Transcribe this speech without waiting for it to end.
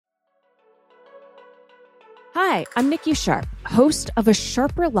Hi, I'm Nikki Sharp, host of A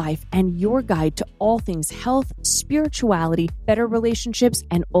Sharper Life and your guide to all things health, spirituality, better relationships,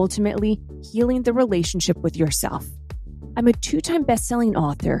 and ultimately healing the relationship with yourself. I'm a 2-time best-selling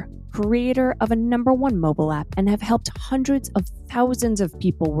author, creator of a #1 mobile app, and have helped hundreds of thousands of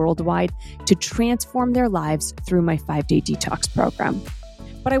people worldwide to transform their lives through my 5-day detox program.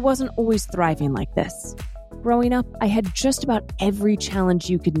 But I wasn't always thriving like this. Growing up, I had just about every challenge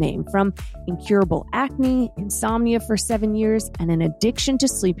you could name, from incurable acne, insomnia for 7 years, and an addiction to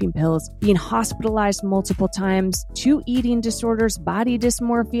sleeping pills, being hospitalized multiple times, to eating disorders, body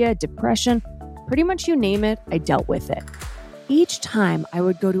dysmorphia, depression. Pretty much you name it, I dealt with it. Each time I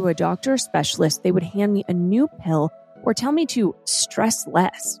would go to a doctor or specialist, they would hand me a new pill or tell me to stress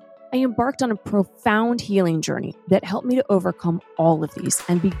less. I embarked on a profound healing journey that helped me to overcome all of these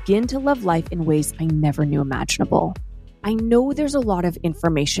and begin to love life in ways I never knew imaginable. I know there's a lot of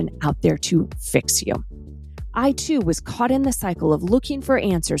information out there to fix you. I too was caught in the cycle of looking for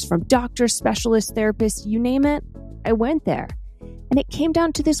answers from doctors, specialists, therapists, you name it. I went there. And it came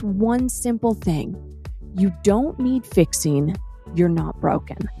down to this one simple thing. You don't need fixing, you're not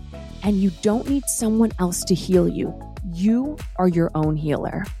broken. And you don't need someone else to heal you. You are your own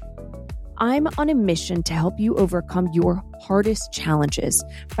healer. I'm on a mission to help you overcome your hardest challenges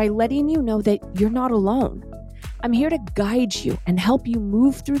by letting you know that you're not alone. I'm here to guide you and help you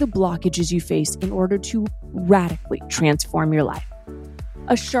move through the blockages you face in order to radically transform your life.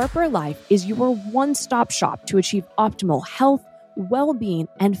 A Sharper Life is your one-stop shop to achieve optimal health, well-being,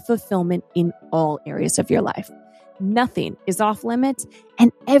 and fulfillment in all areas of your life. Nothing is off limits,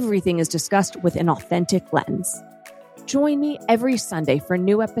 and everything is discussed with an authentic lens. Join me every Sunday for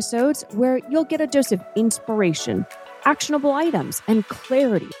new episodes where you'll get a dose of inspiration, actionable items, and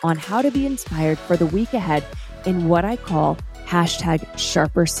clarity on how to be inspired for the week ahead in what I call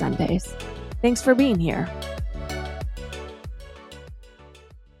 #Sharper Sundays. Thanks for being here.